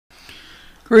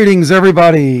Greetings,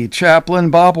 everybody. Chaplain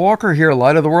Bob Walker here,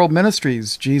 Light of the World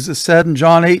Ministries. Jesus said in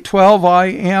John 8:12, I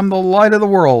am the light of the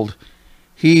world.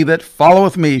 He that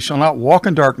followeth me shall not walk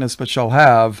in darkness, but shall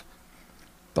have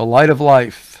the light of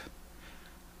life.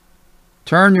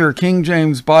 Turn your King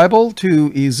James Bible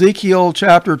to Ezekiel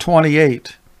chapter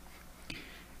 28.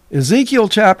 Ezekiel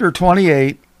chapter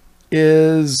 28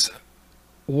 is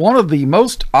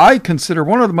I consider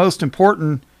one of the most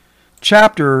important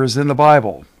chapters in the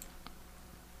Bible.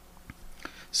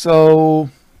 So,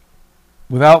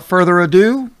 without further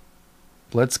ado,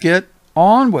 let's get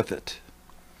on with it.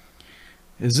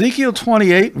 Ezekiel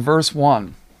 28 verse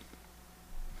 1.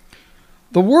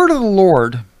 The word of the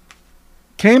Lord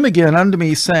came again unto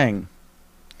me, saying,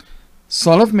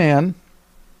 Son of man,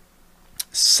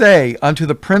 say unto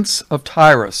the prince of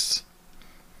Tyrus,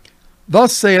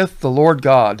 Thus saith the Lord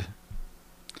God,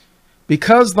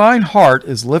 Because thine heart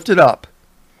is lifted up,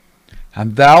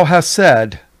 and thou hast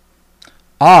said,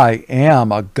 I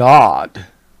am a God.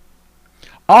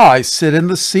 I sit in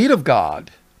the seat of God,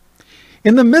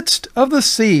 in the midst of the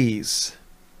seas.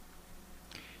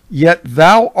 Yet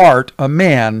thou art a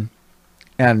man,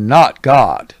 and not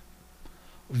God,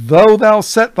 though thou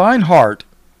set thine heart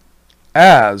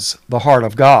as the heart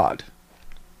of God.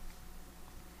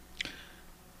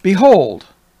 Behold,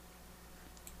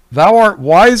 thou art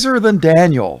wiser than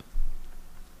Daniel.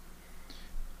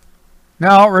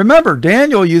 Now, remember,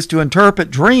 Daniel used to interpret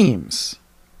dreams.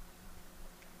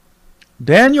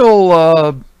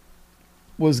 Daniel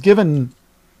was given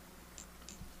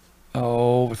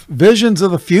visions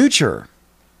of the future.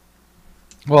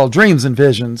 Well, dreams and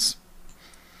visions.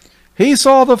 He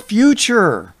saw the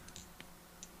future.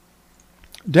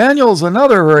 Daniel's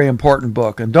another very important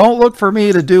book. And don't look for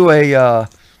me to do a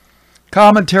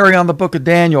commentary on the book of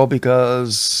Daniel,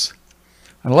 because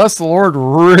unless the Lord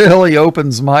really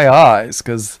opens my eyes,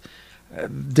 because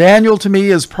Daniel to me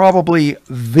is probably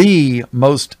the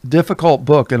most difficult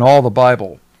book in all the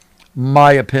Bible,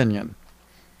 my opinion.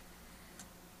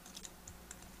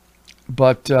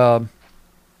 But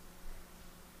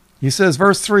he says,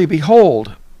 verse 3,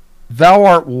 Behold, thou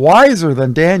art wiser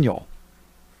than Daniel.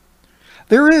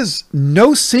 There is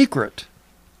no secret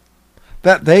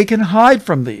that they can hide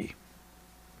from thee.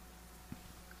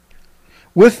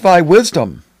 With thy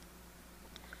wisdom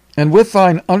and with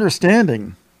thine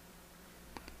understanding,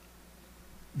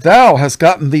 thou hast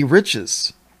gotten thee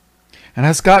riches, and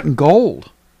hast gotten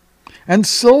gold and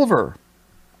silver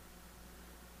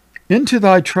into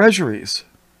thy treasuries.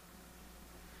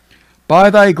 By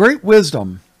thy great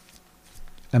wisdom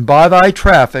and by thy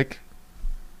traffic,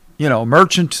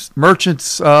 merchants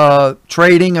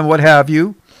trading and what have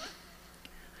you,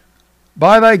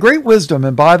 by thy great wisdom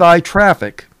and by thy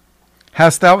traffic,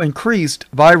 hast thou increased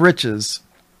thy riches,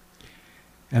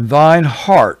 and thine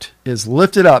heart is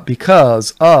lifted up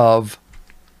because of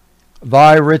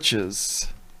thy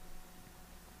riches.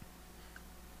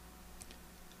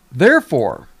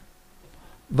 Therefore,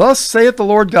 thus saith the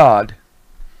Lord God,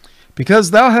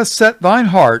 because thou hast set thine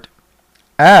heart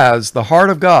as the heart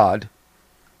of God,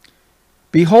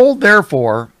 behold,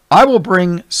 therefore, I will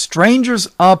bring strangers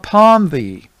upon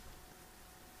thee,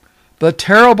 the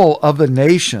terrible of the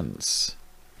nations,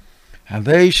 and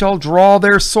they shall draw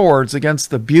their swords against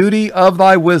the beauty of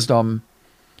thy wisdom,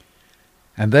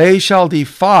 and they shall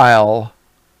defile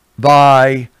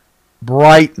thy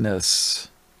brightness.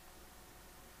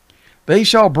 They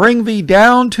shall bring thee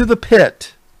down to the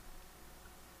pit,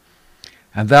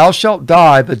 and thou shalt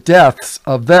die the deaths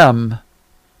of them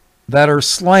that are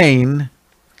slain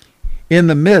in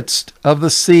the midst of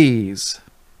the seas.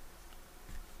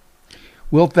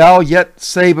 Wilt thou yet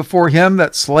say before him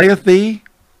that slayeth thee,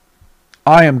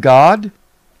 I am God?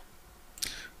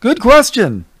 Good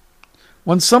question.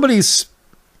 When somebody's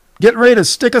getting ready to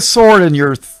stick a sword in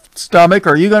your stomach,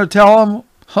 are you going to tell them,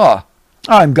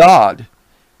 I'm God?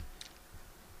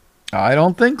 I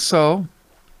don't think so.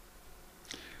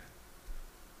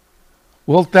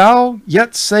 Wilt thou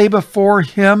yet say before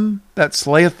him that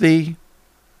slayeth thee,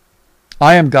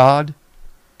 I am God?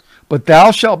 But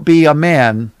thou shalt be a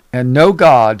man and no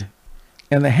God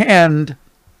in the hand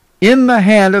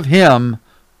of him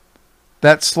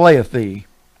that slayeth thee.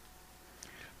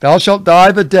 Thou shalt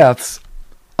die the deaths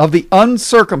of the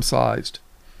uncircumcised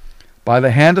by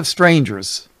the hand of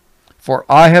strangers, for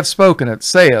I have spoken it,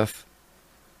 saith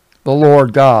the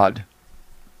Lord God.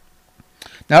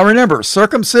 Now remember,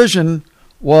 circumcision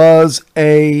was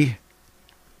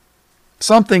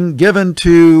something given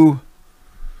to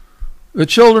the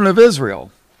children of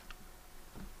Israel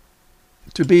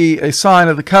to be a sign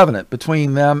of the covenant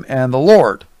between them and the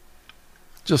Lord,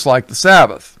 just like the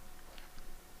Sabbath.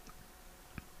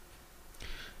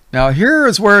 Now here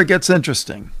is where it gets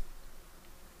interesting.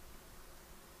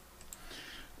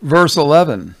 Verse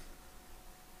 11.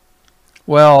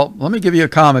 Well, let me give you a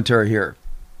commentary here.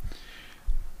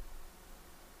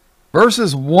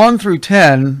 Verses 1 through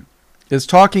 10 is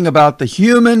talking about the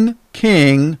human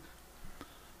king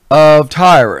of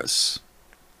Tyrus.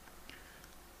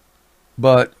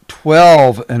 But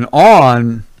 12 and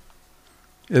on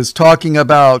is talking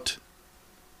about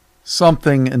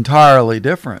something entirely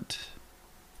different.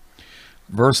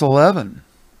 Verse 11.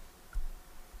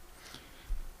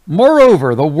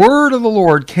 Moreover, the word of the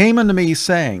Lord came unto me,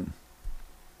 saying,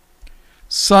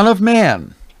 Son of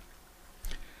man,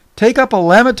 take up a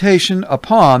lamentation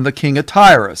upon the king of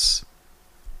Tyrus,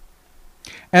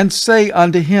 and say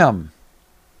unto him,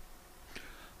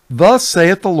 Thus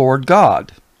saith the Lord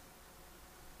God,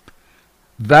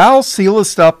 Thou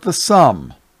sealest up the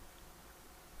sum.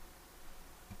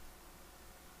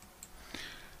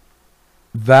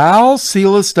 Thou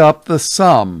sealest up the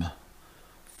sum,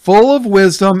 full of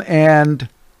wisdom and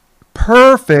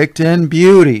perfect in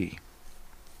beauty.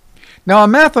 Now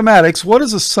in mathematics, what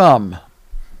is a sum?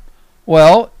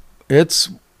 Well, it's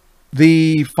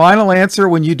the final answer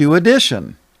when you do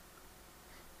addition.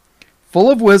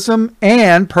 Full of wisdom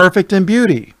and perfect in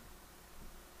beauty.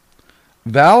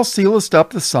 Thou sealest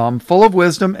up the sum, full of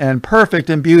wisdom and perfect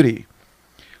in beauty.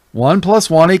 1 plus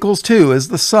 1 equals 2 is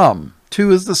the sum.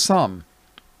 2 is the sum.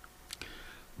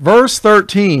 Verse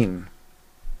 13.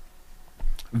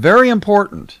 Very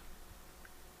important.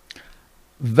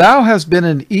 Thou hast been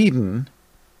in Eden,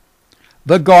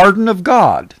 the garden of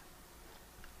God.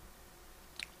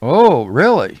 Oh,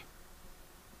 really?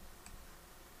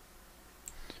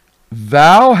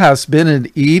 Thou hast been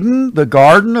in Eden, the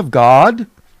garden of God?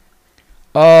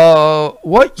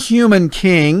 What human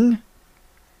king,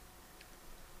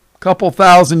 a couple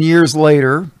thousand years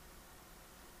later,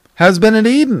 has been in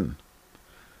Eden?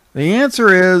 The answer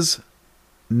is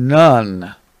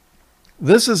none.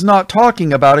 This is not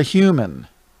talking about a human.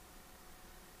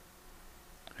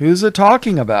 Who's it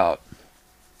talking about?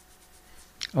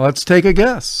 Let's take a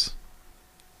guess.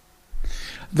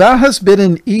 Thou hast been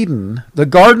in Eden, the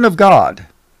garden of God.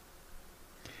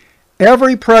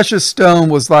 Every precious stone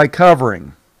was thy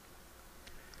covering.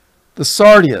 The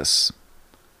sardius,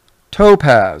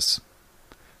 topaz,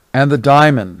 and the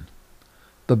diamond,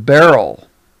 the beryl,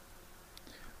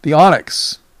 the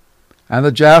onyx, and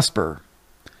the jasper,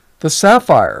 the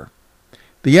sapphire,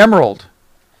 the emerald,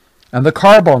 and the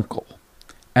carbuncle,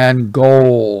 and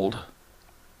gold.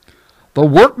 The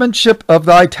workmanship of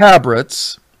thy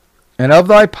tabrets and of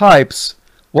thy pipes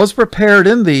was prepared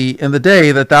in thee in the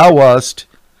day that thou wast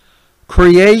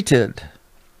created.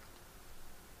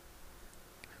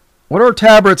 What are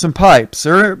tabrets and pipes?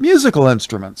 They're musical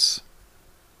instruments.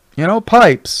 You know,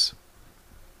 pipes.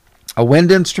 A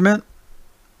wind instrument.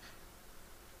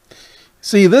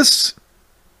 See, this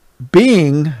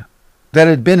being that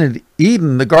had been in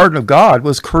Eden, the garden of God,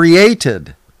 was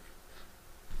created,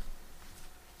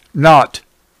 not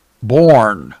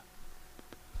born.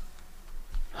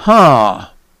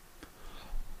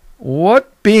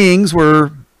 What beings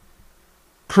were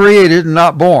created and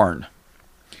not born?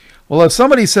 Well, if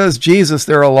somebody says Jesus,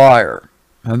 they're a liar,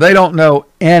 and they don't know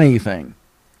anything.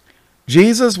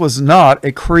 Jesus was not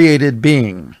a created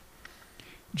being.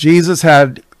 Jesus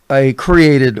had a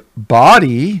created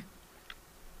body,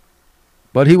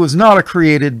 but he was not a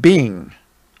created being.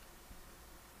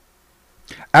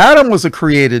 Adam was a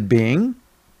created being,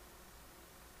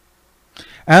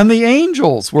 and the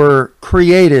angels were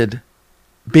created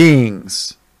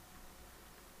beings.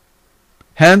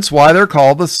 Hence why they're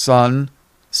called the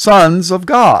sons of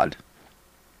God.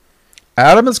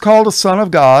 Adam is called a son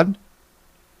of God.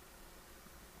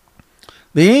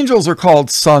 The angels are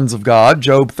called sons of God,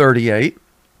 Job 38.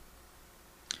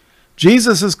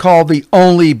 Jesus is called the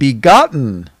only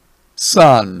begotten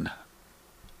Son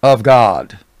of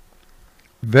God.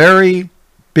 Very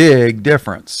big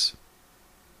difference.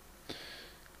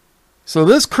 So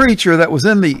this creature that was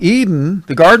in the Eden,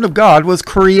 the garden of God, was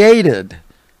created,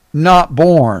 not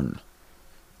born.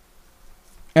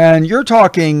 And you're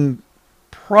talking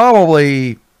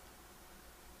probably,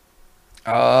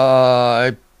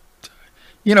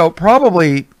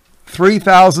 probably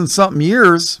 3,000 something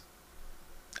years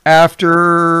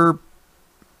after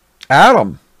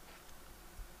Adam.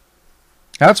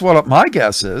 That's what my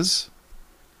guess is.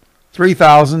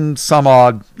 3,000 some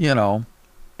odd,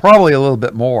 probably a little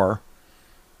bit more.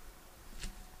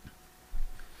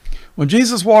 When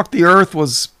Jesus walked the earth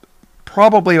was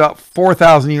probably about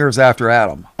 4,000 years after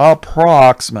Adam.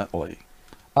 Approximately.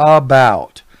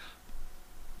 About.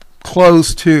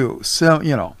 Close to.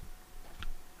 So,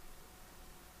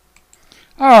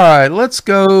 All right, let's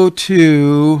go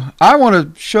to, I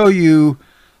want to show you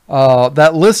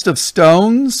that list of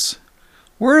stones.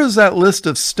 Where is that list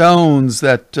of stones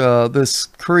that this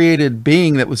created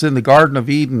being that was in the Garden of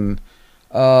Eden,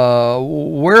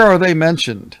 where are they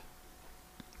mentioned?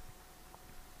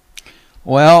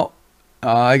 Well,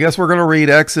 I guess we're going to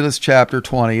read Exodus chapter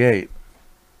 28,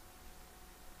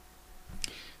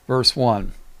 verse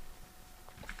 1.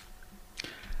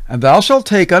 And thou shalt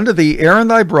take unto thee Aaron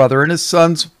thy brother and his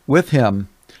sons with him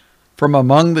from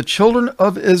among the children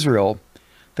of Israel,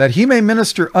 that he may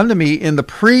minister unto me in the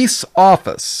priest's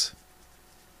office.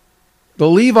 The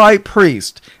Levite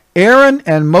priest. Aaron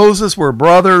and Moses were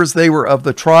brothers. They were of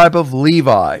the tribe of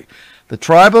Levi. The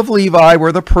tribe of Levi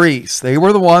were the priests. They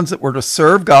were the ones that were to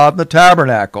serve God in the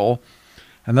tabernacle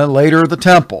and then later the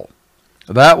temple.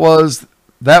 That was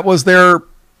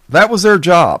their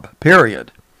job,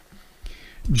 period.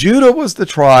 Judah was the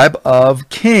tribe of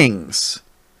kings.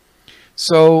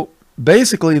 So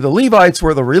basically the Levites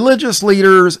were the religious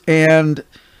leaders and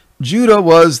Judah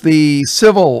was the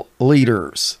civil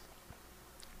leaders.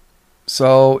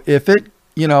 So if it,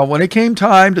 when it came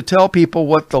time to tell people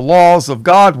what the laws of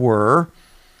God were,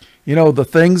 the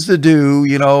things to do,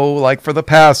 like for the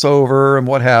Passover and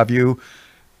what have you,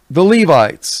 the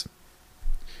Levites.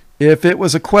 If it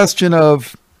was a question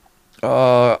of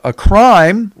a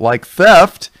crime like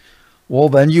theft, well,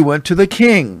 then you went to the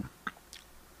king.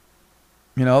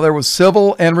 There was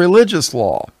civil and religious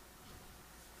law.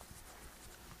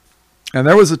 And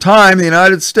there was a time the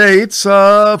United States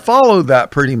followed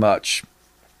that pretty much.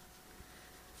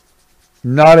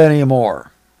 Not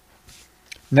anymore.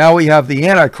 Now we have the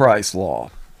Antichrist law.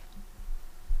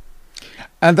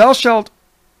 And thou shalt,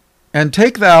 and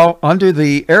take thou unto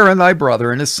thee Aaron thy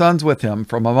brother and his sons with him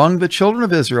from among the children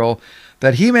of Israel,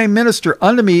 that he may minister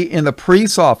unto me in the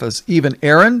priest's office, even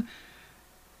Aaron,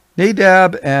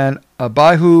 Nadab, and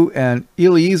Abihu, and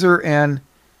Eleazar, and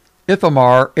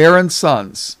Ithamar, Aaron's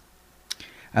sons.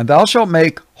 And thou shalt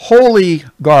make holy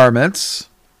garments,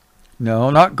 no,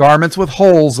 not garments with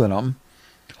holes in them,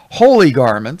 holy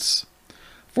garments,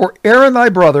 for Aaron thy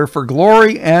brother, for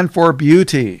glory and for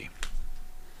beauty.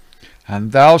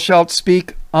 And thou shalt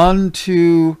speak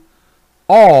unto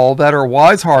all that are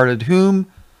wise-hearted,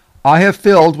 whom I have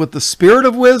filled with the spirit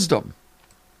of wisdom.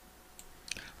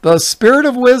 The spirit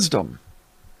of wisdom.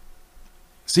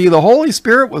 See, the Holy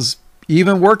Spirit was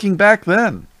even working back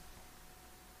then.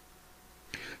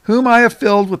 Whom I have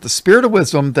filled with the spirit of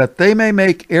wisdom, that they may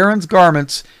make Aaron's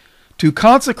garments to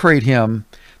consecrate him,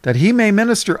 that he may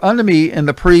minister unto me in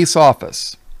the priest's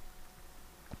office.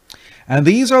 And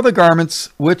these are the garments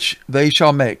which they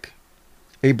shall make: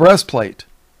 a breastplate,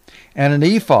 and an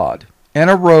ephod, and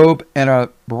a robe, and a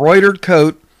broidered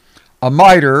coat, a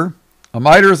mitre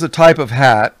is a type of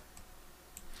hat,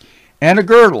 and a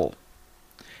girdle.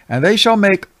 And they shall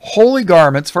make holy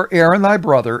garments for Aaron thy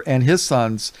brother and his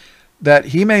sons, that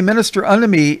he may minister unto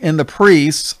me in the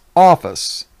priest's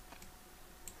office.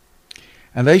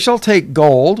 And they shall take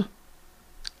gold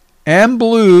and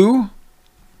blue.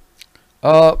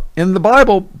 In the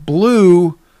Bible,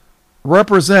 blue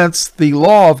represents the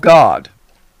law of God.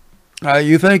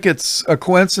 You think it's a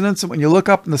coincidence that when you look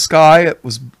up in the sky, it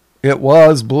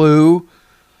was blue?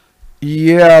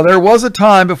 Yeah, there was a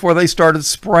time before they started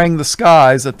spraying the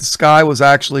skies that the sky was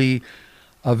actually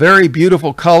a very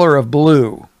beautiful color of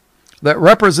blue that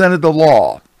represented the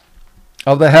law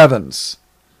of the heavens.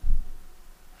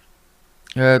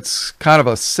 It's kind of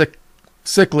a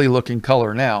sickly looking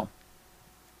color now.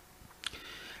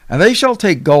 And they shall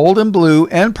take gold and blue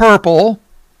and purple.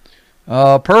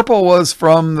 Purple was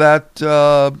from that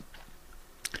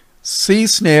sea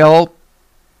snail,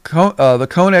 the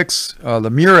Conex, the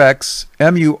Murex,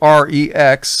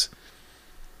 M-U-R-E-X,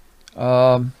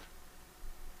 and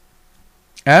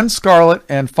scarlet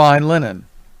and fine linen.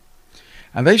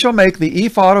 And they shall make the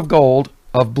ephod of gold,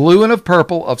 of blue and of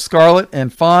purple, of scarlet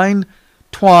and fine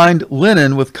twined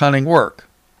linen with cunning work.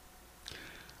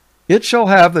 It shall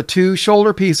have the two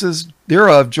shoulder pieces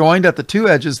thereof joined at the two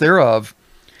edges thereof,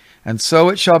 and so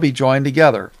it shall be joined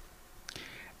together.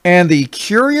 And the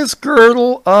curious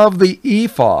girdle of the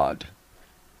ephod,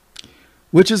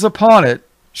 which is upon it,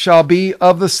 shall be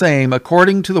of the same,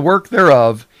 according to the work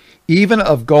thereof, even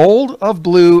of gold, of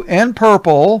blue, and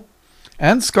purple,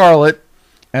 and scarlet,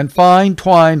 and fine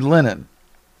twined linen.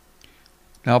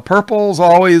 Now, purple's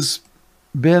always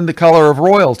been the color of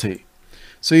royalty.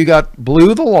 So you got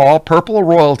blue, the law, purple,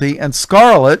 royalty, and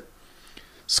scarlet.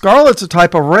 Scarlet's a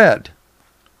type of red,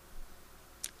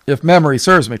 if memory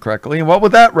serves me correctly. And what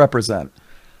would that represent?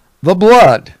 The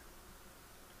blood,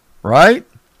 right?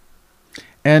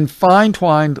 And fine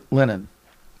twined linen.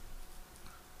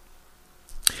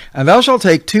 And thou shalt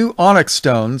take 2 onyx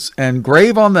stones, and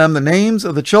grave on them the names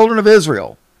of the children of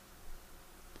Israel.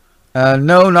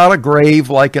 No, not a grave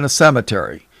like in a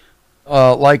cemetery.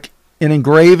 Like in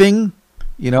engraving,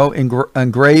 engraving,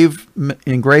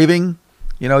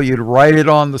 you'd write it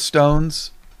on the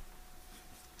stones.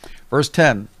 Verse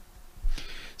 10.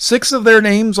 6 of their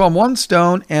names on one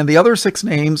stone, and the other 6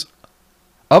 names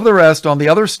of the rest on the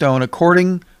other stone,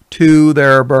 according to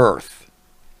their birth.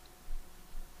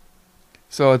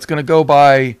 So it's going to go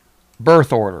by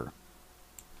birth order.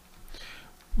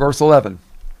 Verse 11.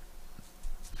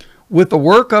 With the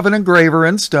work of an engraver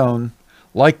in stone,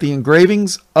 like the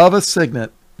engravings of a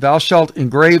signet, thou shalt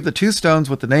engrave the 2 stones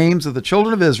with the names of the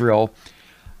children of Israel.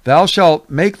 Thou shalt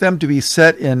make them to be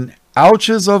set in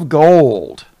ouches of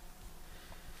gold.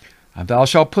 And thou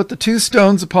shalt put the 2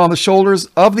 stones upon the shoulders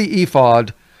of the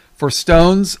ephod for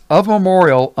stones of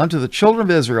memorial unto the children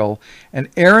of Israel, and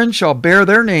Aaron shall bear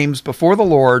their names before the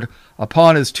Lord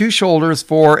upon his 2 shoulders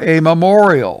for a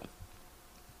memorial.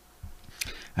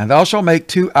 And thou shalt make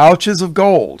 2 ouches of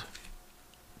gold.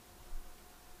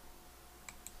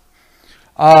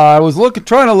 I was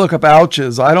trying to look up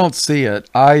ouches. I don't see it.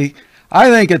 I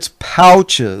think it's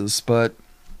pouches, but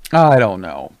I don't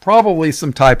know. Probably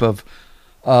some type of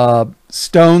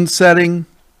stone setting.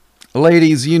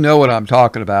 Ladies, you know what I'm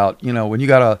talking about. When you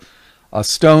got a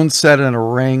stone set in a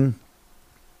ring.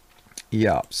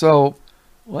 Yeah, so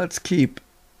let's keep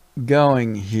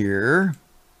going here.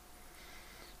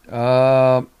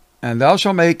 And thou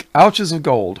shalt make ouches of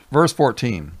gold. Verse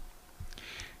 14.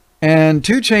 And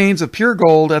 2 chains of pure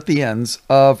gold at the ends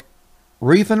of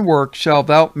wreathen work shalt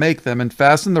thou make them, and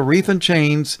fasten the wreathen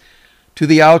chains to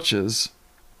the ouches.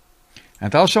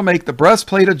 And thou shalt make the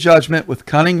breastplate of judgment with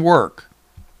cunning work.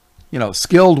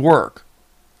 Skilled work.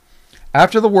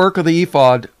 After the work of the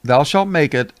ephod, thou shalt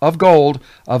make it of gold,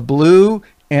 of blue,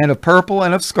 and of purple,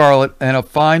 and of scarlet, and of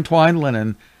fine twined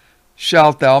linen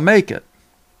shalt thou make it.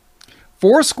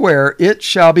 4 square it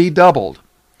shall be doubled.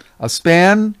 A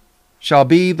span shall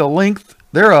be the length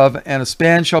thereof, and a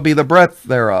span shall be the breadth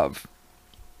thereof.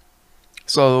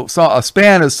 So a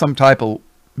span is some type of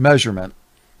measurement.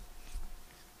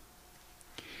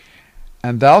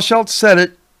 And thou shalt set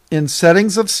it in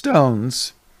settings of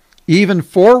stones, even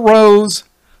 4 rows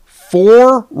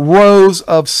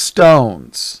of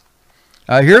stones.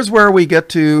 Here's where we get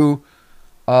to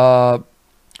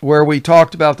where we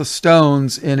talked about the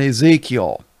stones in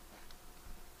Ezekiel.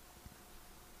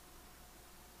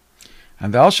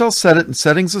 And thou shalt set it in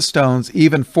settings of stones,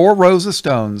 even 4 rows of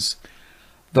stones.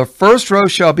 The first row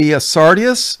shall be a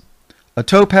sardius, a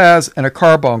topaz, and a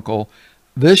carbuncle.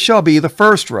 This shall be the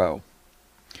first row.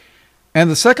 And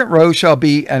the second row shall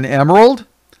be an emerald,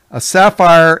 a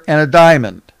sapphire, and a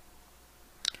diamond.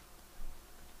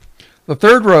 The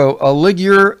third row, a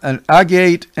ligure, an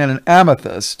agate, and an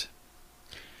amethyst.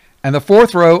 And the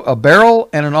fourth row, a beryl,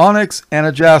 and an onyx, and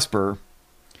a jasper.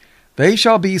 They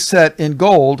shall be set in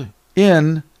gold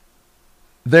in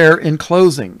their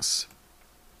enclosings.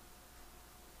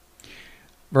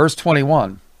 Verse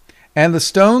 21. And the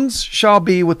stones shall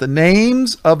be with the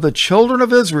names of the children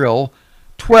of Israel,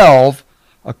 12,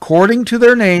 according to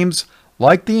their names,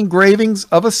 like the engravings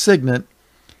of a signet.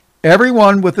 Every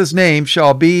one with his name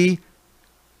shall they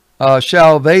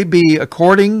be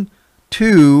according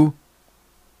to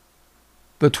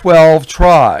the 12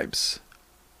 tribes.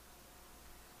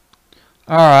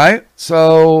 All right,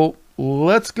 so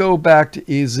let's go back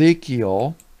to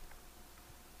Ezekiel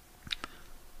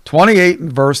 28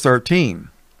 and verse 13.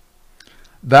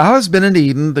 Thou hast been in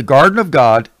Eden, the garden of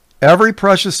God. Every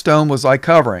precious stone was thy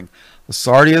covering. The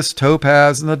sardius,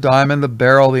 topaz, and the diamond, the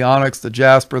beryl, the onyx, the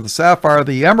jasper, the sapphire,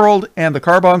 the emerald, and the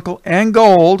carbuncle, and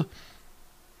gold.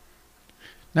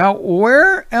 Now,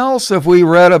 where else have we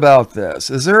read about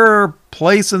this? Is there a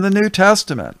place in the New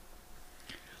Testament?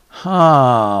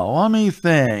 Let me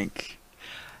think.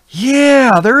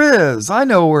 Yeah, there is. I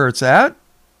know where it's at.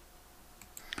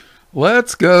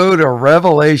 Let's go to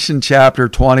Revelation chapter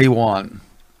 21.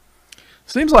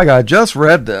 Seems like I just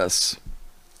read this.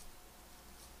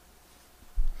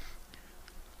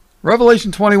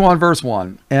 Revelation 21 verse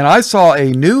 1. And I saw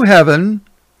a new heaven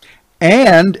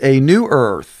and a new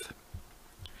earth.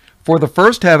 For the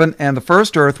first heaven and the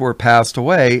first earth were passed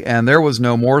away, and there was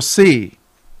no more sea.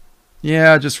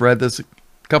 Yeah, I just read this a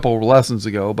couple of lessons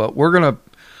ago, but we're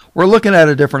looking at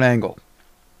a different angle.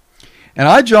 And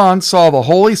I, John, saw the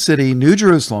holy city, New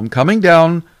Jerusalem, coming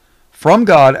down from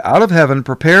God out of heaven,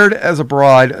 prepared as a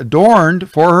bride adorned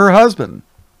for her husband.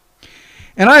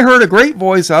 And I heard a great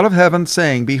voice out of heaven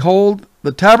saying, Behold,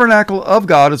 the tabernacle of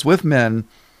God is with men,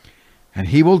 and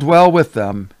he will dwell with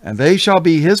them, and they shall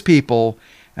be his people,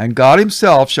 and God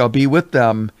himself shall be with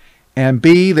them, and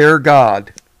be their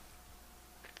God.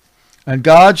 And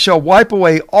God shall wipe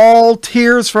away all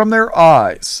tears from their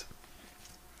eyes.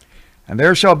 And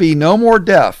there shall be no more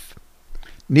death,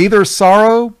 neither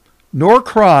sorrow nor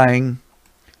crying,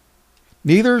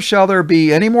 neither shall there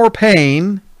be any more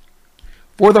pain,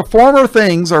 for the former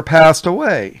things are passed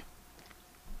away.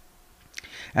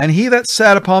 And he that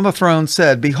sat upon the throne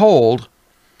said, Behold,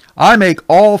 I make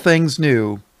all things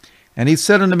new. And he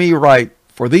said unto me, Write,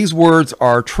 for these words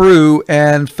are true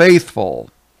and faithful.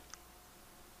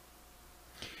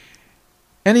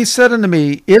 And he said unto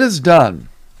me, It is done.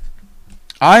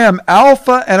 I am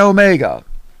Alpha and Omega.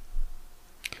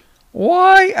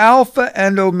 Why Alpha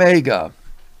and Omega?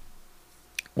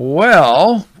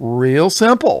 Well, real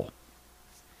simple.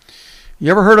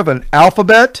 You ever heard of an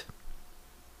alphabet?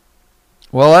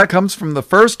 Well, that comes from the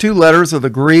first two letters of the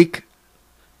Greek.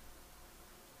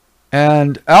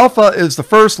 And alpha is the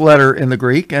first letter in the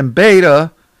Greek, and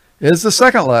beta is the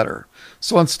second letter.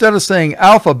 So instead of saying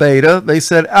alpha beta, they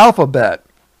said alphabet.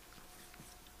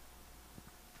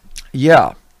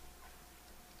 Yeah.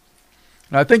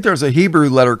 And I think there's a Hebrew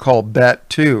letter called bet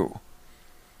too.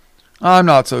 I'm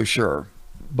not so sure,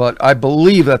 but I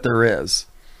believe that there is.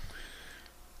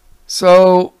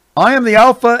 So I am the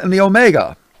Alpha and the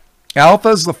Omega. Alpha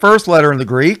is the first letter in the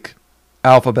Greek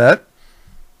alphabet,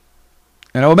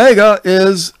 and Omega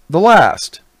is the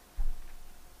last.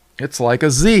 It's like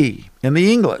a Z in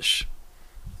the English.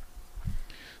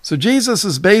 So Jesus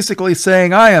is basically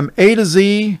saying, I am A to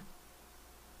Z.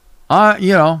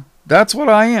 That's what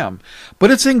I am.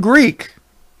 But it's in Greek.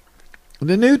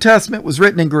 The New Testament was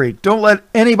written in Greek. Don't let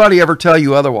anybody ever tell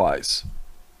you otherwise.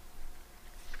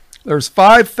 There's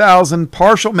 5,000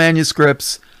 partial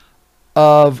manuscripts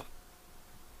of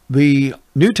the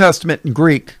New Testament in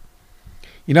Greek.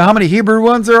 You know how many Hebrew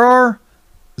ones there are?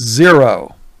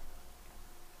 0.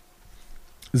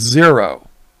 0.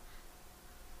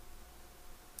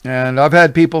 And I've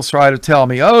had people try to tell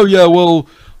me, oh yeah, well,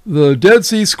 the Dead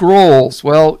Sea Scrolls.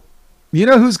 Well, you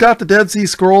know who's got the Dead Sea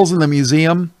Scrolls in the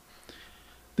museum?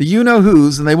 The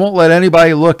you-know-whos, and they won't let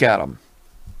anybody look at them.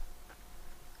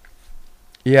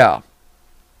 Yeah.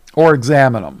 Or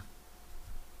examine them.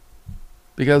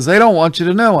 Because they don't want you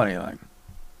to know anything.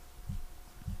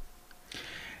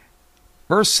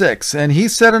 Verse 6, And he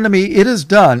said unto me, It is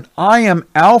done. I am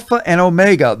Alpha and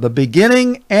Omega, the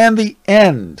beginning and the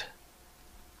end.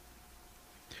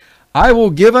 I will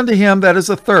give unto him that is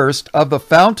athirst of the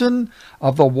fountain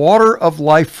of the water of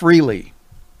life freely.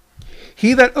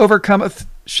 He that overcometh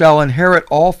shall inherit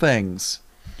all things,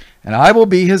 and I will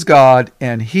be his God,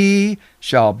 and he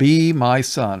shall be my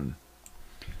son.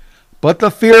 But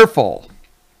the fearful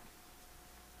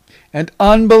and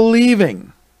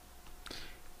unbelieving.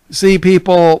 See,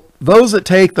 people, those that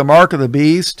take the mark of the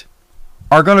beast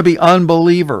are going to be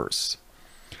unbelievers.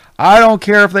 I don't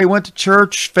care if they went to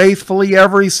church faithfully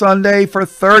every Sunday for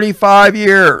 35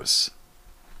 years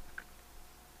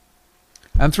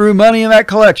and threw money in that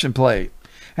collection plate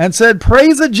and said,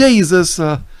 praise of Jesus,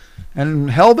 and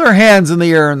held their hands in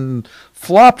the air and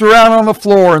flopped around on the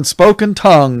floor and spoke in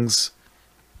tongues.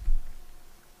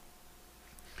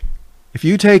 If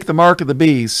you take the mark of the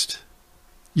beast,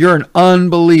 you're an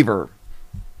unbeliever.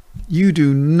 You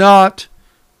do not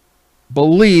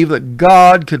believe that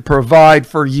God could provide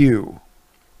for you.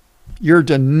 You're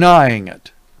denying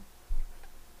it.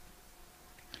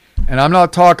 And I'm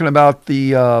not talking about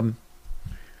the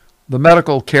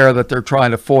medical care that they're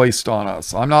trying to foist on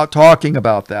us. I'm not talking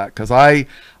about that, because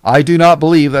I do not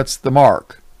believe that's the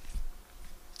mark.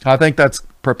 I think that's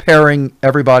preparing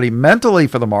everybody mentally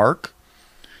for the mark,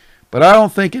 but I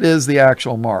don't think it is the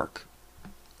actual mark,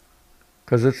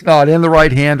 because it's not in the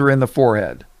right hand or in the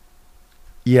forehead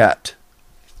yet.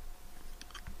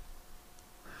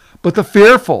 But the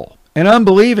fearful and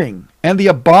unbelieving and the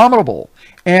abominable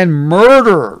and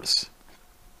murderers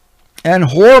and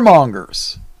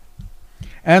whoremongers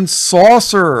and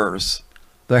sorcerers,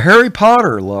 the Harry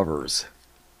Potter lovers,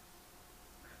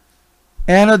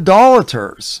 and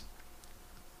idolaters,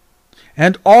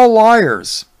 and all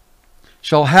liars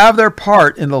shall have their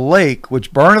part in the lake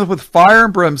which burneth with fire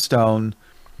and brimstone.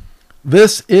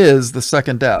 This is the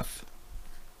second death.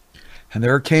 And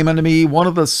there came unto me one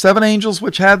of the 7 angels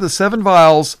which had the 7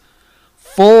 vials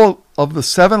full of the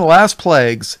 7 last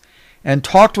plagues, and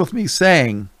talked with me,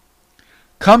 saying,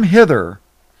 Come hither,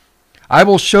 I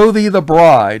will show thee the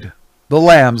bride, the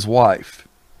Lamb's wife.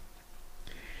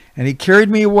 And he carried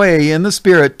me away in the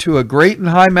spirit to a great and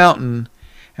high mountain,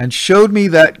 and showed me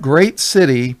that great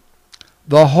city,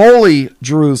 the holy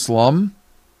Jerusalem,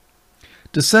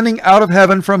 descending out of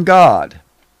heaven from God.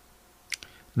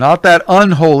 Not that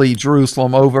unholy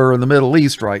Jerusalem over in the Middle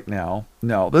East right now.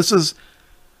 No, this is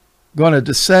going to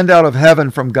descend out of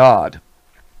heaven from God.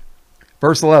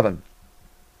 Verse 11.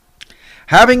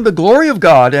 Having the glory of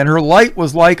God, and her light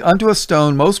was like unto a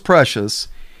stone most precious,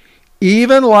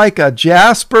 even like a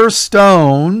jasper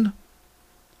stone,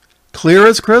 clear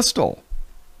as crystal.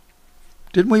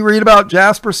 Didn't we read about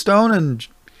jasper stone in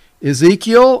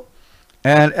Ezekiel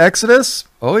and Exodus?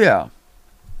 Oh yeah.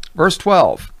 Verse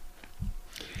 12.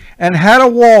 And had a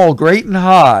wall great and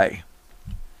high.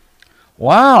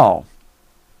 Wow.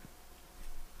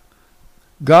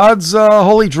 God's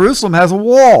holy Jerusalem has a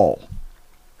wall.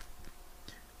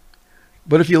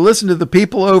 But if you listen to the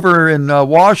people over in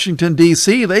Washington,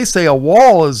 D.C., they say a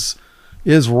wall is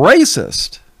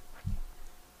racist.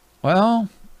 Well,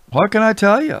 what can I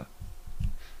tell you?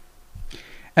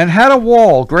 And had a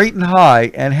wall great and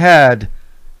high, and had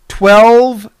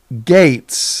 12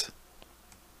 gates.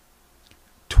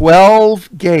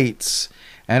 12 gates.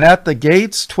 And at the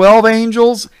gates 12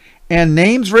 angels, and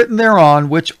names written thereon,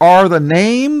 which are the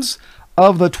names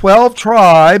of the 12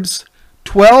 tribes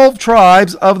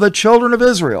of the children of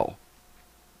Israel.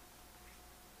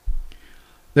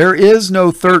 There is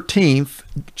no 13th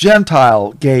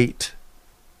Gentile gate.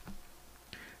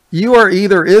 You are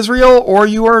either Israel or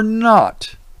you are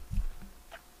not.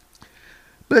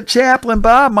 But Chaplain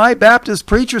Bob, my Baptist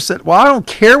preacher said, well, I don't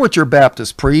care what your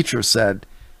Baptist preacher said.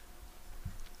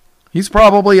 He's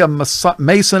probably a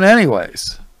Mason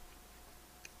anyways.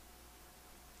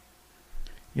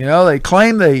 You know, they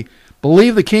claim they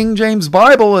believe the King James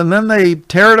Bible, and then they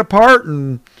tear it apart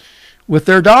and with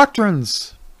their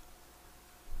doctrines.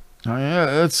 Oh,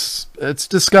 yeah, it's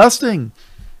disgusting.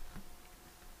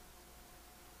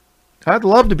 I'd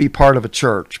love to be part of a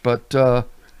church, but they're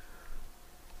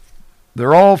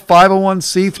all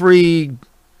 501c3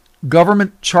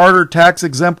 government charter tax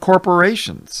exempt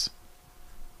corporations.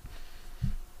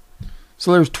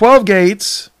 So there's 12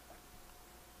 gates.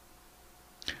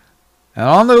 And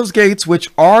on those gates, which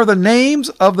are the names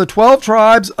of the 12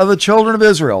 tribes of the children of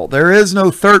Israel, there is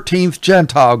no 13th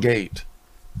Gentile gate.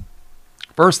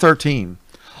 Verse 13.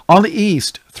 On the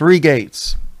east, 3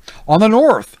 gates. On the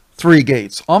north, 3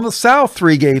 gates. On the south,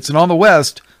 3 gates. And on the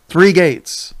west, 3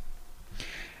 gates.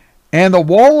 And the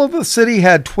wall of the city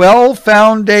had 12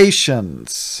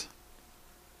 foundations.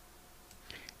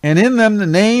 And in them the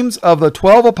names of the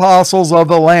 12 apostles of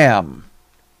the Lamb.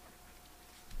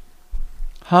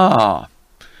 I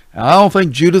don't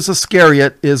think Judas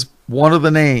Iscariot is one of the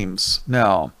names.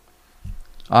 No.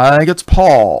 I think it's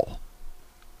Paul.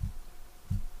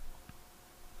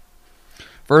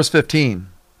 Verse 15.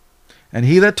 And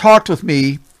he that talked with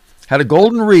me had a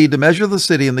golden reed to measure the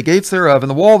city, and the gates thereof, and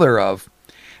the wall thereof.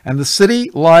 And the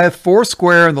city lieth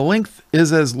foursquare, and the length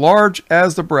is as large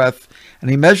as the breadth. And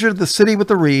he measured the city with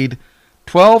the reed,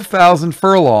 12,000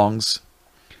 furlongs.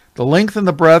 The length and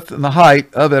the breadth and the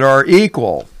height of it are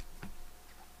equal.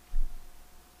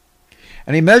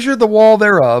 And he measured the wall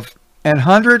thereof,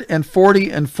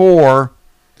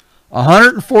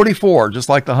 144, just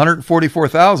like the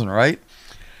 144,000, right?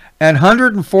 And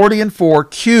 144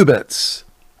 cubits,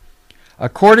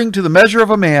 according to the measure of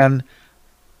a man,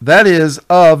 that is,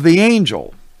 of the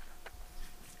angel.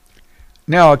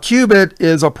 Now, a cubit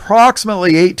is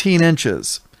approximately 18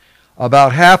 inches,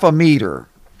 about half a meter.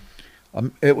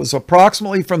 It was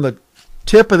approximately from the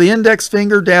tip of the index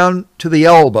finger down to the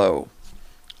elbow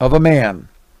of a man.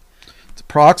 It's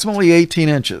approximately 18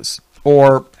 inches,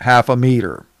 or half a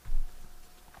meter.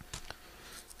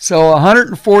 So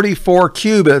 144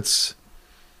 cubits,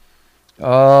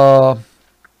 that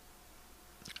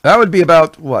would be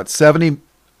about, what, 70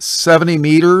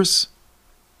 meters?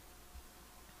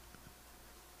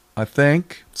 I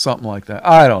think. Something like that.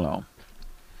 I don't know.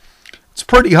 It's a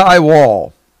pretty high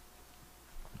wall.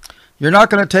 You're not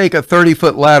going to take a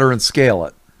 30-foot ladder and scale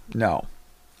it. No.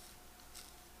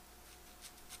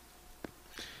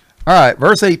 All right,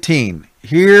 verse 18.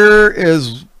 Here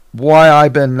is why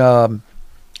I've been,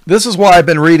 this is why I've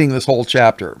been reading this whole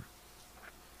chapter.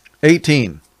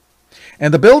 18.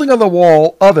 And the building of the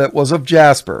wall of it was of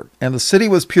jasper, and the city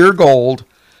was pure gold,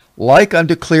 like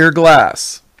unto clear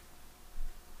glass.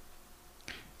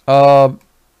 Do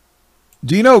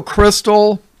you know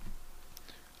crystal,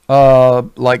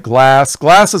 like glass?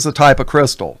 Glass is a type of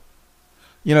crystal.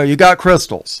 You know, you got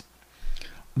crystals.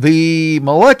 The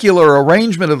molecular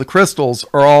arrangement of the crystals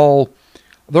they're all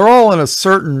in a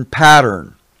certain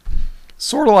pattern,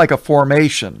 sort of like a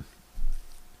formation.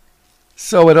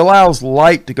 So it allows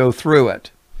light to go through it.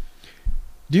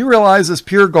 Do you realize this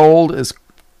pure gold is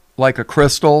like a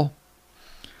crystal?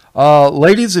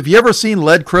 Ladies, have you ever seen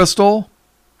lead crystal?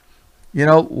 You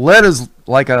know, lead is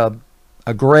like a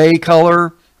gray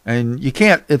color, and you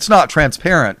can't, it's not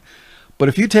transparent. But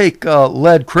if you take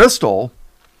lead crystal,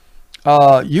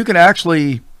 you can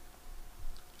actually,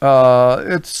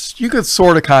 you could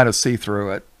sort of kind of see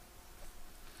through it.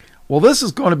 Well, this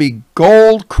is going to be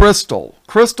gold crystal,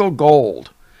 crystal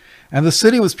gold. And the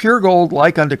city was pure gold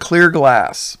like unto clear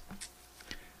glass.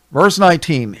 Verse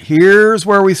 19, here's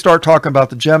where we start talking about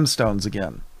the gemstones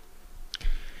again.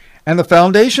 And the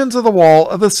foundations of the wall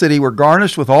of the city were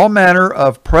garnished with all manner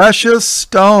of precious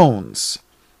stones.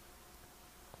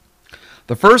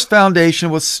 The first foundation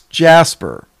was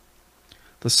jasper,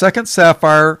 the second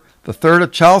sapphire, the third a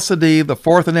chalcedony, the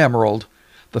fourth an emerald,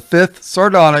 the fifth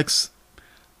sardonyx,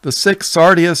 the sixth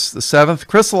sardius, the seventh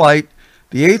chrysolite,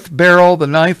 the eighth beryl, the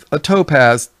ninth a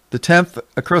topaz, the 10th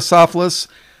a chrysoprase,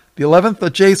 the 11th a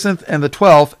jacinth, and the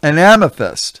 12th an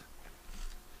amethyst.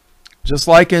 Just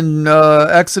like in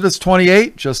Exodus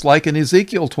 28, just like in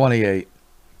Ezekiel 28.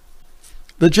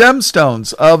 The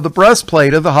gemstones of the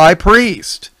breastplate of the high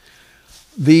priest.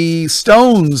 The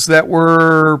stones that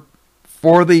were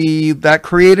for that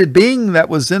created being that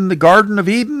was in the Garden of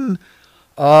Eden,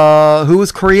 who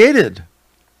was created.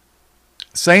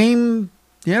 Same,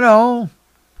 you know.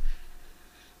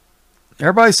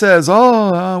 Everybody says,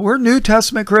 oh, we're New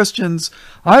Testament Christians.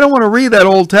 I don't want to read that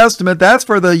Old Testament. That's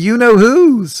for the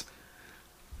you-know-whos.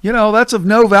 You know, that's of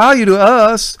no value to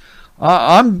us.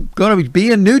 I'm going to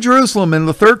be in New Jerusalem in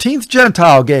the 13th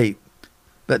Gentile gate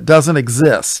that doesn't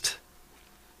exist.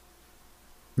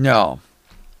 No.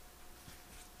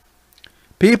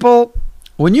 People,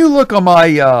 when you look on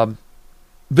my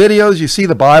videos, you see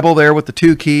the Bible there with the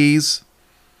two keys.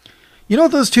 You know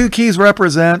what those two keys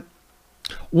represent?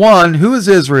 One, who is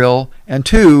Israel? And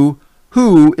two,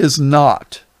 who is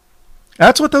not?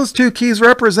 That's what those two keys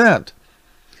represent.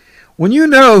 When you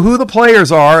know who the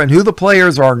players are and who the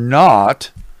players are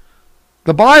not,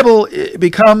 the Bible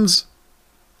becomes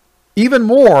even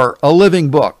more a living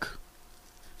book,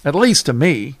 at least to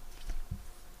me.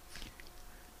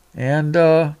 And,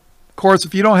 of course,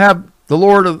 if you don't have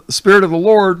the Spirit of the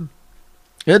Lord,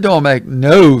 it don't make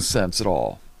no sense at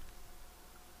all.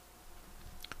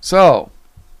 So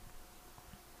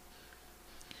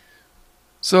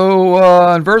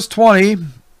in verse 20,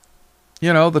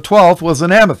 you know, the 12th was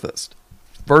an amethyst.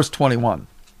 Verse 21.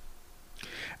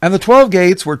 And the 12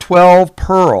 gates were 12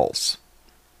 pearls.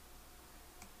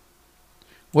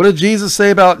 What did Jesus say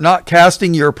about not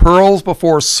casting your pearls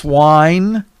before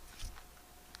swine?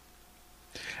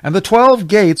 And the 12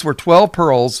 gates were 12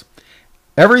 pearls.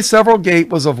 Every several gate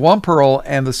was of one pearl,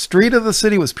 and the street of the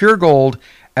city was pure gold,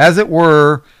 as it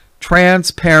were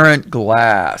transparent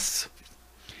glass.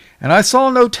 And I saw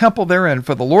no temple therein,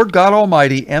 for the Lord God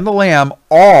Almighty and the Lamb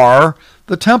are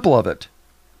the temple of it.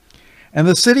 And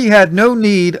the city had no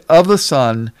need of the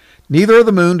sun, neither of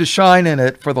the moon to shine in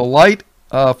it, for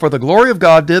the glory of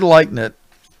God did lighten it,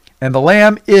 and the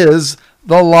Lamb is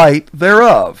the light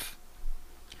thereof.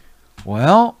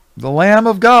 Well, the Lamb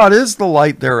of God is the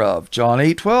light thereof. John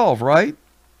 8:12, right?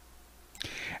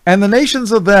 And the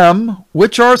nations of them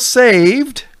which are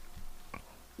saved,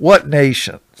 what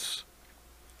nations?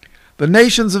 The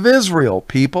nations of Israel,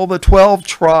 people, the 12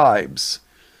 tribes.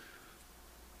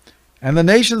 And the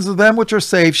nations of them which are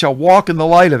saved shall walk in the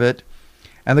light of it,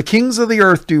 and the kings of the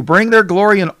earth do bring their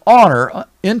glory and honor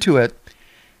into it,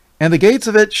 and the gates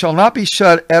of it shall not be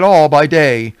shut at all by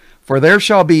day, for there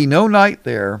shall be no night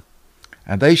there,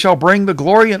 and they shall bring the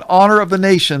glory and honor of the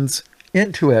nations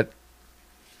into it,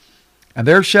 and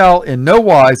there shall in no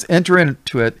wise enter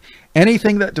into it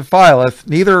anything that defileth,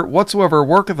 neither whatsoever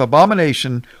worketh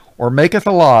abomination or maketh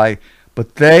a lie,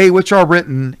 but they which are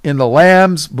written in the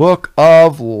Lamb's book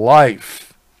of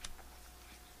life.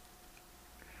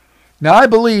 Now I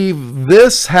believe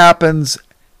this happens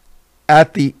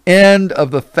at the end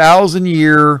of the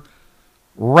 1,000-year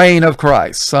reign of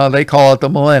Christ. So they call it the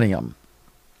millennium.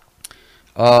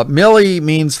 Milli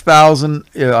means 1,000.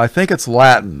 I think it's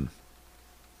Latin.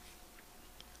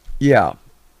 Yeah,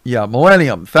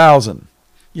 millennium, 1,000.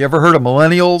 You ever heard of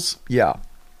millennials? Yeah.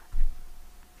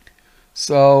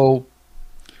 So,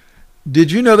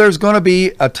 did you know there's going to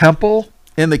be a temple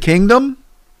in the kingdom?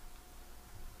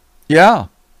 Yeah,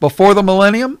 before the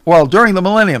millennium? Well, during the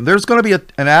millennium, there's going to be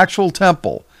an actual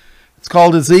temple. It's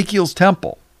called Ezekiel's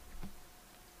temple.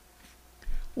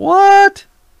 What?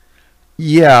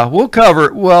 Yeah, we'll cover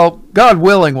it. Well, God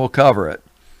willing, we'll cover it.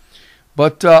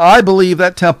 But I believe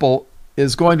that temple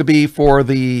is going to be for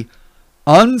the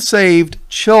unsaved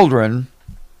children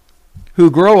who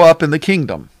grow up in the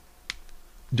kingdom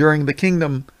during the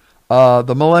kingdom,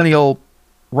 the millennial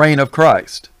reign of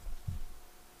Christ.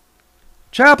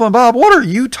 Chaplain Bob, what are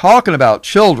you talking about,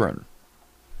 children?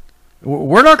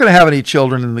 We're not going to have any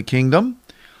children in the kingdom.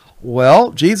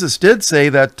 Well, Jesus did say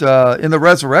that in the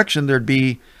resurrection there'd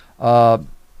be, we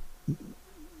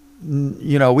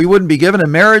wouldn't be given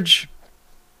in marriage.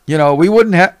 There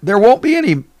won't be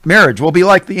any marriage. We'll be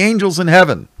like the angels in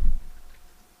heaven.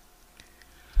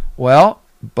 Well,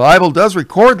 the Bible does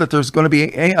record that there's going to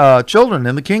be children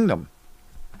in the kingdom.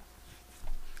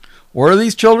 Where do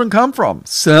these children come from?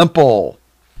 Simple.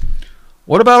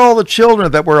 What about all the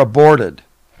children that were aborted?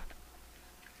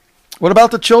 What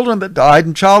about the children that died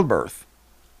in childbirth?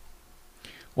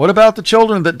 What about the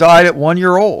children that died at 1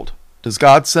 year old? Does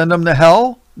God send them to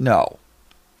hell? No.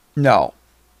 No.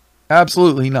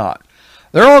 Absolutely not.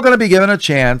 They're all going to be given a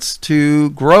chance to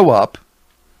grow up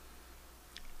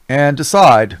and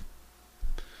decide,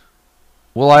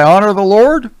 will I honor the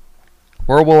Lord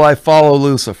or will I follow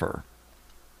Lucifer?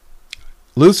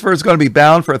 Lucifer is going to be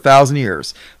bound for 1,000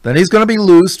 years. Then he's going to be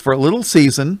loosed for a little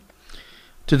season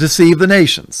to deceive the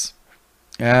nations.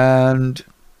 And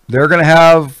they're going to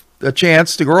have a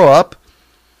chance to grow up.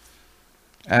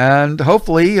 And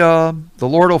hopefully the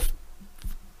Lord will,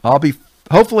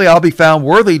 hopefully I'll be found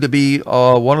worthy to be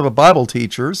one of the Bible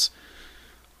teachers.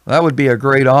 That would be a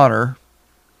great honor.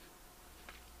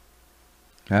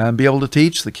 And be able to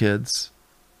teach the kids.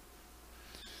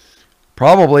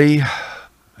 Probably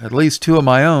at least 2 of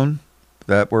my own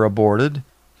that were aborted,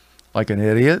 like an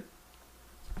idiot.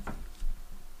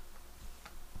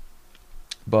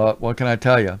 But what can I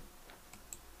tell you?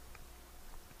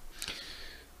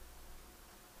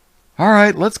 All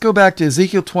right, let's go back to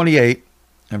Ezekiel 28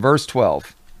 and verse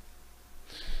 12.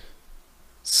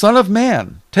 Son of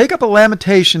man, take up a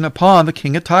lamentation upon the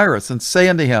king of Tyrus, and say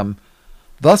unto him,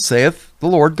 Thus saith the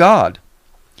Lord God,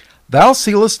 Thou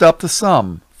sealest up the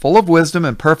sum, full of wisdom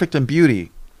and perfect in beauty.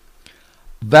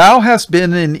 Thou hast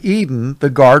been in Eden,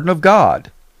 the garden of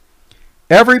God.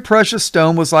 Every precious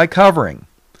stone was thy covering.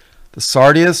 The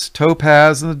sardius,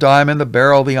 topaz, and the diamond, the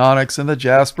beryl, the onyx, and the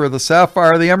jasper, the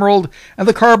sapphire, the emerald, and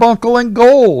the carbuncle, and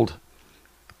gold.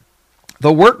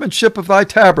 The workmanship of thy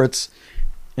tabrets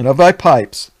and of thy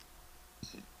pipes,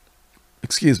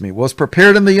 was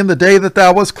prepared in thee in the day that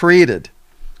thou wast created.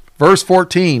 Verse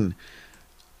 14,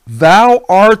 Thou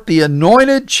art the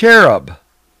anointed cherub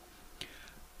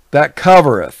that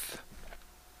covereth.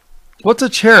 What's a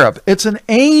cherub? It's an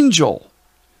angel.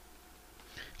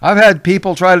 I've had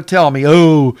people try to tell me,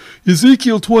 oh,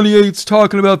 Ezekiel 28's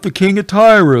talking about the king of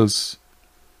Tyrus.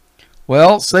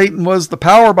 Well, Satan was the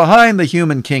power behind the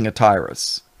human king of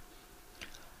Tyrus.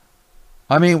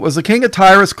 I mean, was the king of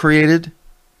Tyrus created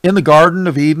in the Garden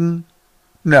of Eden?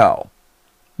 No.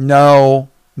 No.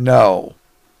 No.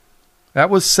 That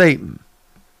was Satan.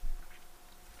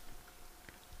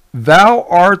 Thou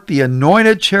art the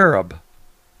anointed cherub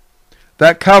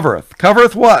that covereth.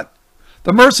 Covereth what?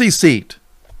 The mercy seat.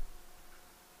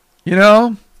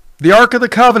 The Ark of the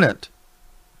Covenant.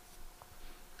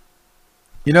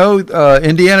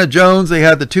 Indiana Jones, they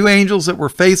had the 2 angels that were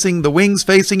facing, the wings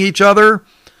facing each other,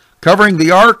 covering the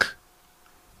Ark.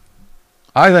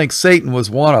 I think Satan was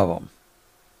one of them.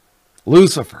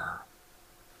 Lucifer.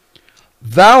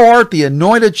 Thou art the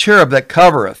anointed cherub that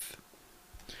covereth,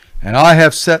 and I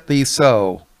have set thee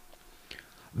so.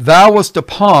 Thou wast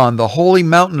upon the holy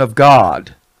mountain of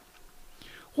God.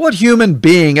 What human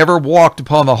being ever walked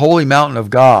upon the holy mountain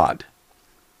of God?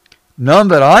 None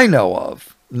that I know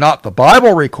of. Not the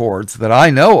Bible records that I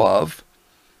know of.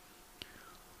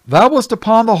 Thou wast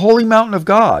upon the holy mountain of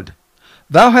God.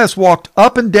 Thou hast walked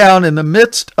up and down in the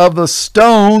midst of the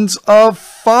stones of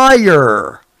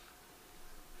fire.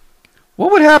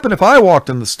 What would happen if I walked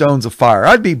in the stones of fire?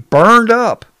 I'd be burned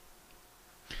up.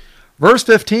 Verse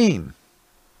 15.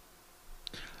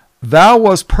 Thou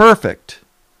wast perfect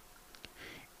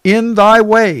in thy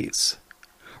ways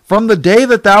from the day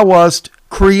that thou wast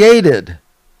created,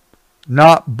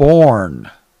 not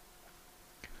born.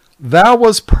 Thou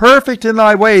wast perfect in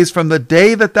thy ways from the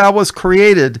day that thou wast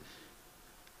created,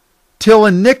 till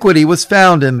iniquity was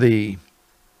found in thee.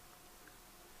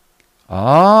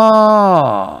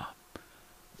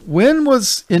 When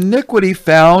was iniquity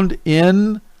found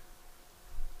in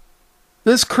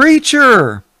this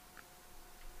creature?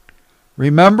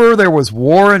 Remember, there was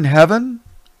war in heaven?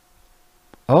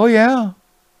 Oh, yeah.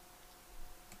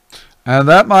 And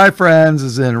that, my friends,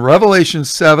 is in Revelation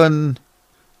 7,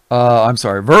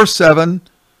 verse 7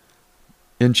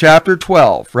 in chapter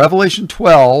 12. Revelation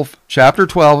 12, chapter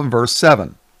 12 and verse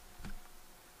 7.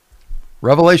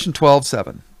 Revelation 12,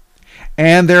 7.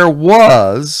 And there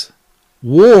was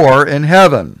war in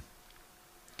heaven.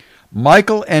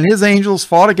 Michael and his angels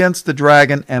fought against the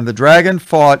dragon, and the dragon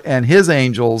fought and his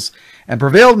angels, and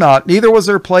prevailed not, neither was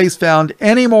their place found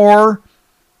any more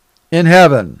in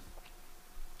heaven.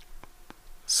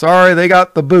 Sorry they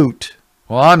got the boot.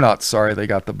 Well, I'm not sorry they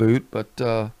got the boot,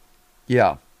 but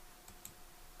yeah.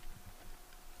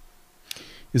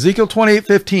 Ezekiel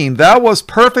 28:15, thou wast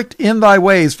perfect in thy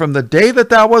ways from the day that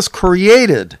thou wast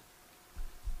created,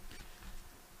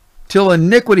 till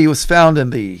iniquity was found in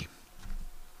thee.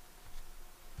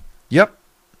 Yep.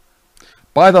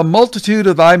 By the multitude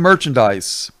of thy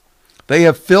merchandise, they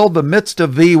have filled the midst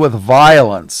of thee with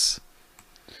violence.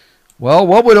 Well,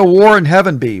 what would a war in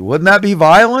heaven be? Wouldn't that be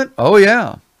violent? Oh,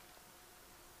 yeah.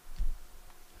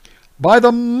 By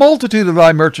the multitude of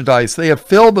thy merchandise, they have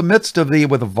filled the midst of thee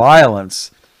with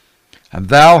violence, and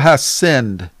thou hast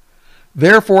sinned.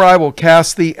 Therefore I will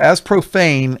cast thee as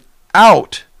profane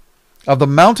out of the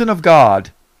mountain of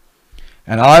God,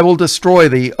 and I will destroy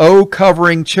thee, O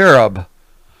covering cherub,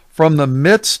 from the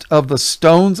midst of the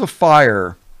stones of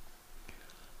fire.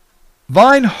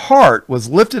 Thine heart was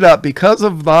lifted up because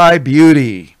of thy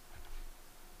beauty.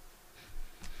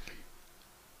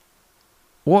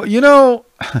 Well, you know,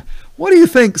 what do you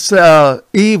think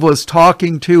Eve was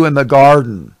talking to in the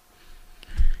garden?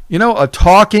 You know, a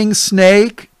talking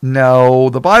snake? No,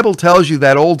 the Bible tells you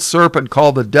that old serpent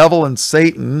called the devil and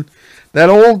Satan, that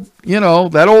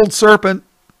old serpent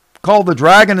called the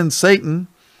dragon and Satan.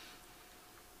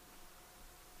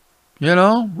 You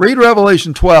know, read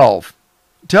Revelation 12.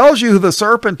 It tells you who the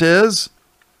serpent is.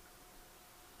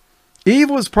 Eve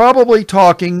was probably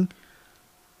talking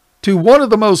to one of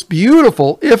the most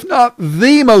beautiful, if not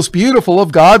the most beautiful,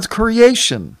 of God's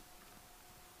creation.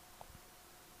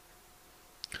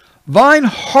 Thine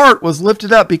heart was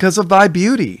lifted up because of thy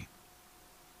beauty.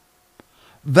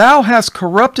 Thou hast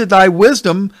corrupted thy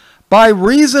wisdom by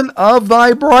reason of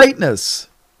thy brightness.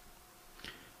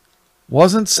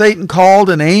 Wasn't Satan called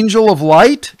an angel of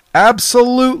light?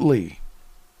 Absolutely.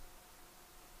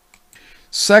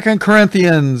 2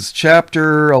 Corinthians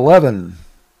chapter 11,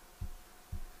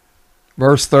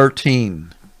 verse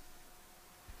 13.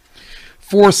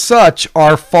 For such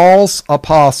are false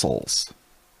apostles,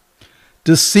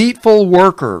 deceitful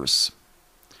workers,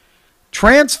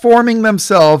 transforming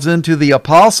themselves into the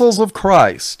apostles of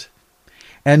Christ.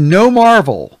 And no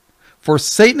marvel, for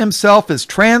Satan himself is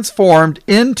transformed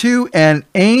into an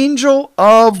angel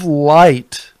of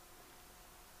light.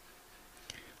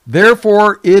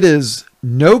 Therefore it is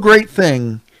no great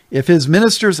thing if his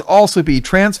ministers also be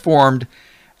transformed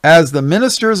as the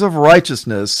ministers of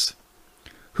righteousness,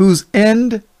 whose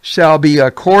end shall be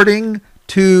according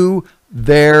to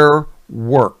their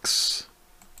works.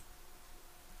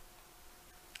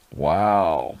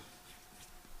 Wow.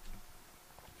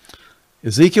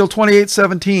 Ezekiel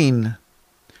 28:17.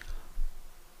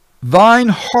 Thine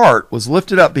heart was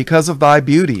lifted up because of thy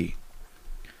beauty.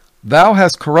 Thou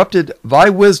hast corrupted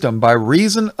thy wisdom by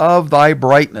reason of thy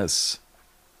brightness.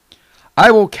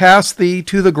 I will cast thee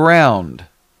to the ground.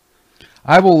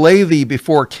 I will lay thee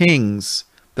before kings,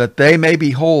 that they may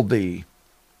behold thee.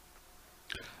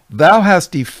 Thou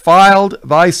hast defiled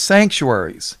thy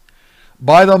sanctuaries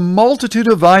by the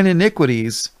multitude of thine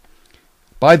iniquities,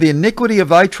 by the iniquity of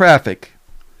thy traffic.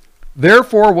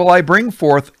 Therefore will I bring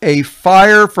forth a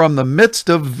fire from the midst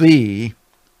of thee.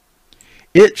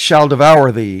 It shall devour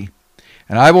thee,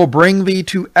 and I will bring thee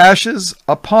to ashes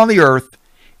upon the earth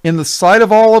in the sight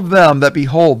of all of them that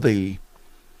behold thee.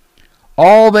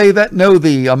 All they that know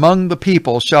thee among the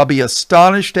people shall be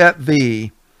astonished at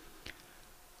thee.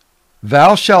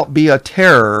 Thou shalt be a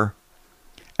terror,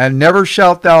 and never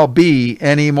shalt thou be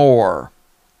any more.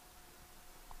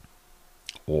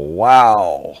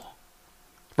 Wow.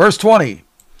 Verse 20.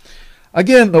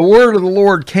 Again, the word of the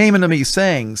Lord came unto me,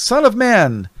 saying, Son of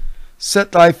man,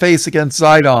 set thy face against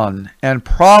Zidon, and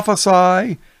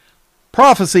prophecy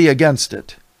against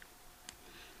it,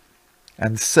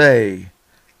 and say,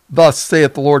 Thus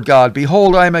saith the Lord God,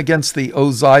 Behold, I am against thee, O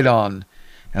Zidon,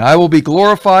 and I will be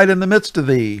glorified in the midst of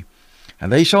thee.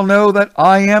 And they shall know that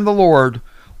I am the Lord,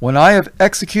 when I have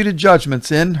executed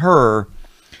judgments in her,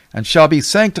 and shall be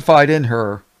sanctified in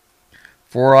her.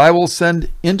 For I will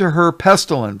send into her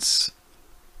pestilence,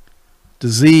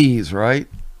 disease, right?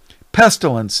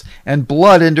 Pestilence and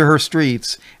blood into her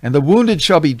streets, and the wounded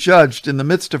shall be judged in the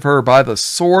midst of her by the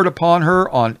sword upon her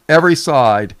on every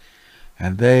side.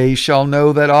 And they shall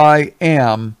know that I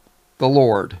am the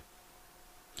Lord.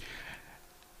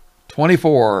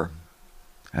 24.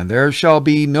 And there shall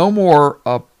be no more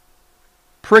a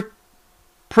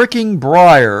pricking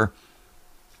briar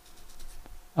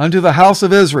unto the house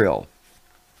of Israel.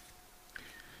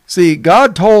 See,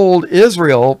 God told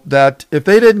Israel that if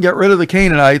they didn't get rid of the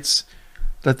Canaanites,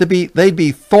 that they'd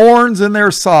be thorns in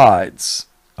their sides.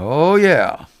 Oh,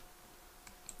 yeah.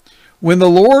 When the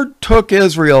Lord took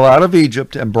Israel out of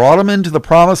Egypt and brought them into the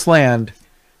promised land,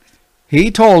 he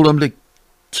told them to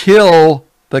kill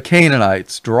the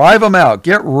Canaanites, drive them out,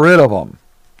 get rid of them.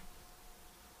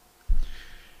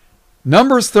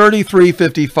 Numbers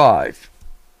 33:55.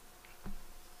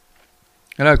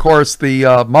 And of course,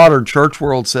 the modern church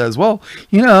world says, well,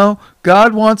 you know,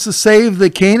 God wants to save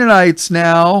the Canaanites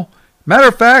now. Matter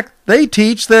of fact, they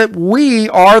teach that we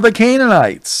are the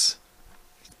Canaanites.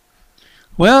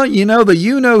 Well, you know, the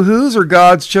you-know-whos are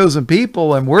God's chosen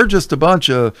people, and we're just a bunch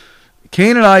of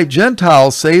Canaanite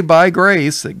Gentiles saved by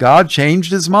grace, that God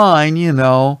changed his mind, you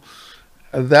know.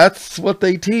 That's what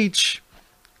they teach.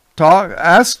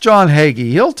 Ask John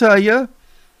Hagee. He'll tell you.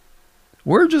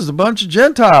 We're just a bunch of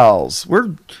Gentiles.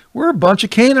 We're a bunch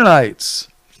of Canaanites.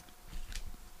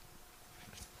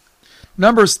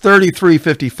 Numbers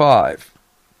 33:55.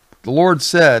 The Lord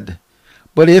said,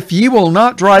 but if ye will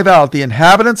not drive out the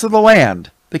inhabitants of the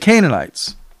land, the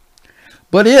Canaanites,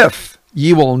 but if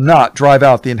ye will not drive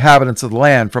out the inhabitants of the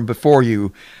land from before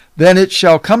you, then it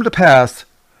shall come to pass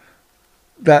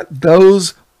that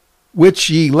those which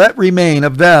ye let remain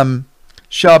of them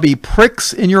shall be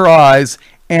pricks in your eyes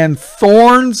and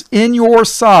thorns in your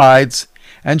sides,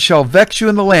 and shall vex you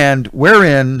in the land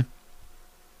wherein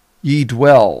ye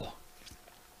dwell.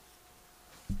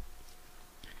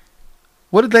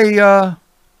 What did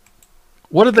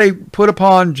they put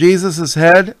upon Jesus'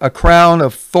 head? A crown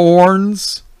of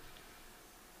thorns.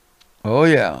 Oh,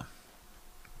 yeah.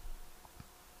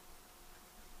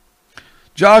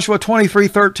 Joshua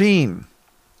 23:13.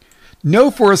 Know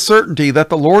for a certainty that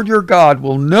the Lord your God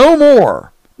will no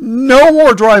more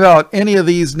drive out any of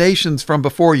these nations from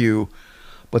before you,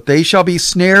 but they shall be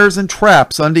snares and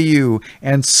traps unto you,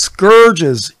 and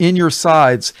scourges in your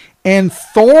sides, and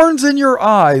thorns in your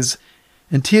eyes,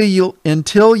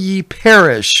 until ye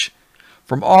perish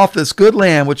from off this good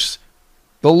land which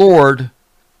the Lord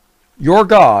your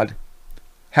God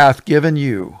hath given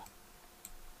you.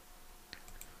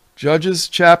 Judges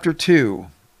chapter 2.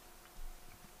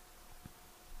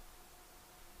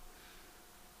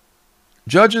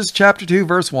 Judges chapter 2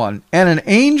 verse 1. And an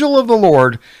angel of the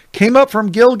Lord came up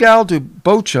from Gilgal to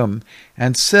Bochum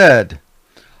and said,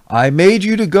 I made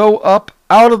you to go up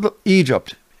out of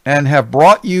Egypt, and have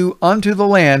brought you unto the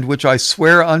land which I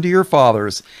swear unto your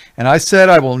fathers. And I said,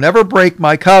 I will never break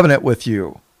my covenant with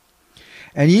you.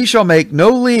 And ye shall make no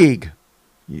league.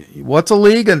 What's a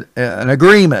league? An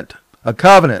agreement, a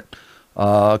covenant,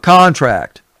 a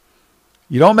contract.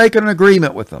 You don't make an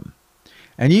agreement with them.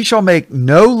 And ye shall make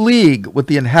no league with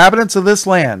the inhabitants of this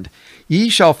land. Ye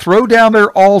shall throw down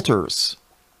their altars.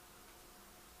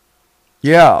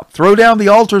 Yeah, throw down the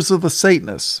altars of the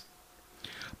Satanists.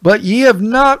 But ye have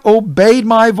not obeyed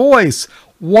my voice.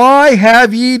 Why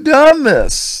have ye done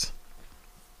this?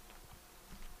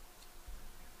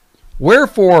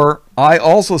 Wherefore I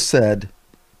also said,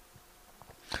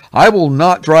 I will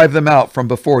not drive them out from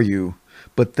before you,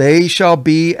 but they shall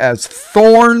be as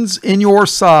thorns in your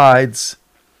sides,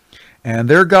 and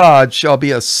their God shall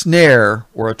be a snare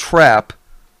or a trap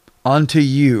unto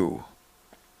you.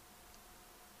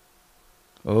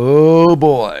 Oh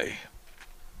boy.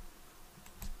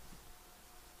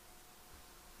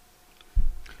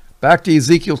 Back to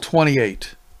Ezekiel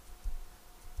 28.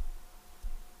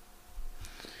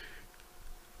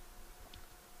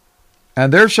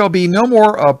 And there shall be no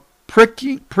more a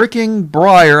pricking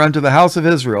briar unto the house of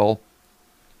Israel.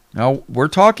 Now, we're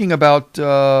talking about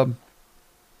Zidon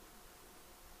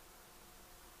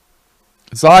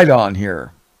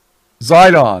here.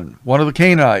 Zidon, one of the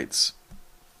Canaanites.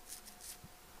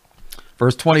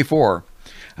 Verse 24.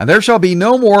 And there shall be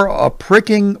no more a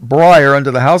pricking briar unto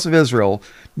the house of Israel,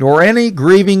 nor any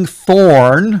grieving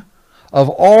thorn of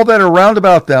all that are round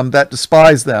about them that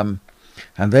despise them.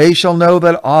 And they shall know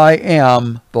that I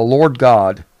am the Lord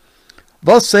God.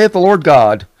 Thus saith the Lord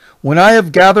God, when I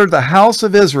have gathered the house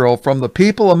of Israel from the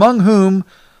people among whom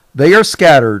they are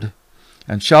scattered,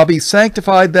 and shall be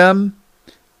sanctified them,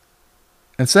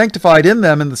 and sanctified in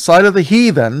them in the sight of the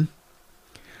heathen,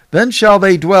 then shall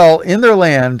they dwell in their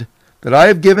land that I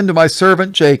have given to my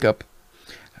servant Jacob,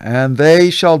 and they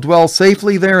shall dwell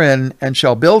safely therein, and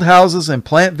shall build houses and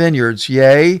plant vineyards.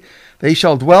 Yea, they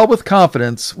shall dwell with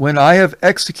confidence when I have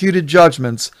executed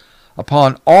judgments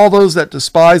upon all those that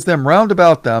despise them round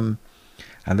about them,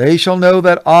 and they shall know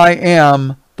that I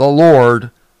am the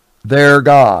Lord their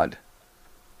God.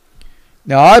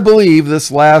 Now I believe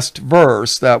this last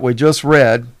verse that we just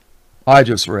read,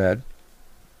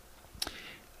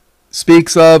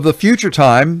 speaks of the future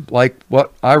time, like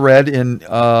what I read in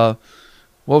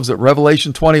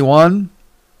Revelation 21,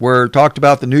 where it talked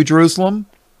about the New Jerusalem,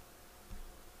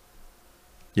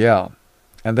 Yeah.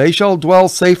 And they shall dwell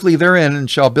safely therein, and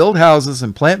shall build houses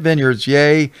and plant vineyards.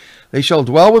 Yea, they shall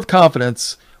dwell with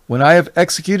confidence when I have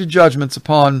executed judgments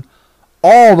upon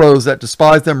all those that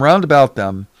despise them round about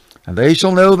them. And they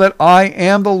shall know that I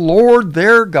am the Lord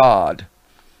their God.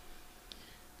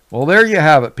 Well, there you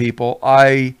have it, people.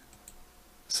 I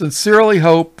sincerely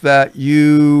hope that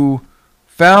you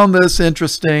found this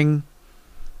interesting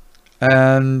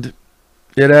and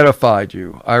it edified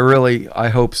you. I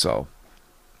hope so.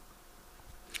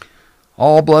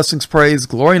 All blessings, praise,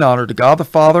 glory, and honor to God the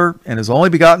Father and his only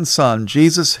begotten Son,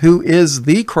 Jesus, who is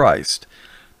the Christ,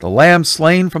 the Lamb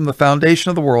slain from the foundation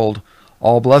of the world.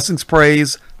 All blessings,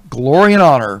 praise, glory, and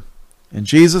honor in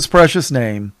Jesus' precious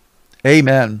name.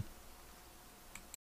 Amen.